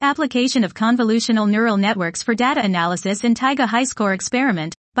Application of Convolutional Neural Networks for Data Analysis in TAIGA-HiSCORE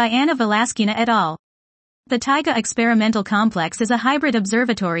Experiment, by Anna Valaskina et al. The TAIGA Experimental Complex is a hybrid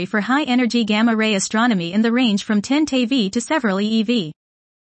observatory for high-energy gamma-ray astronomy in the range from 10 TeV to several eV.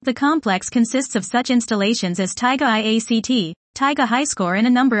 The complex consists of such installations as TAIGA-IACT, TAIGA-HiSCORE and a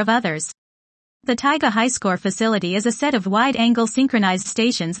number of others. The TAIGA-HiSCORE facility is a set of wide-angle synchronized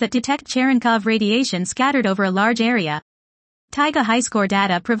stations that detect Cherenkov radiation scattered over a large area. TAIGA-HiSCORE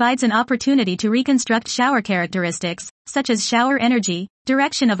data provides an opportunity to reconstruct shower characteristics, such as shower energy,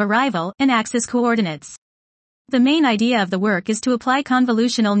 direction of arrival, and axis coordinates. The main idea of the work is to apply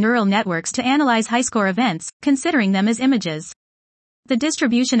convolutional neural networks to analyze HiSCORE events, considering them as images. The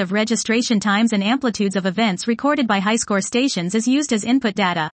distribution of registration times and amplitudes of events recorded by HiSCORE stations is used as input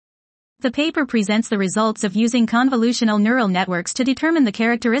data. The paper presents the results of using convolutional neural networks to determine the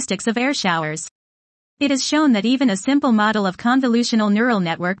characteristics of air showers. It is shown that even a simple model of convolutional neural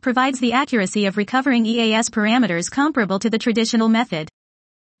network provides the accuracy of recovering EAS parameters comparable to the traditional method.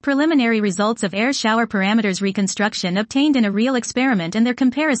 Preliminary results of air shower parameters reconstruction obtained in a real experiment and their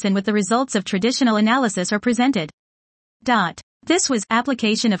comparison with the results of traditional analysis are presented. This was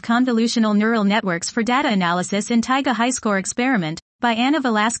Application of Convolutional Neural Networks for Data Analysis in TAIGA-HiSCORE Experiment, by Anna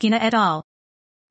Valaskina et al.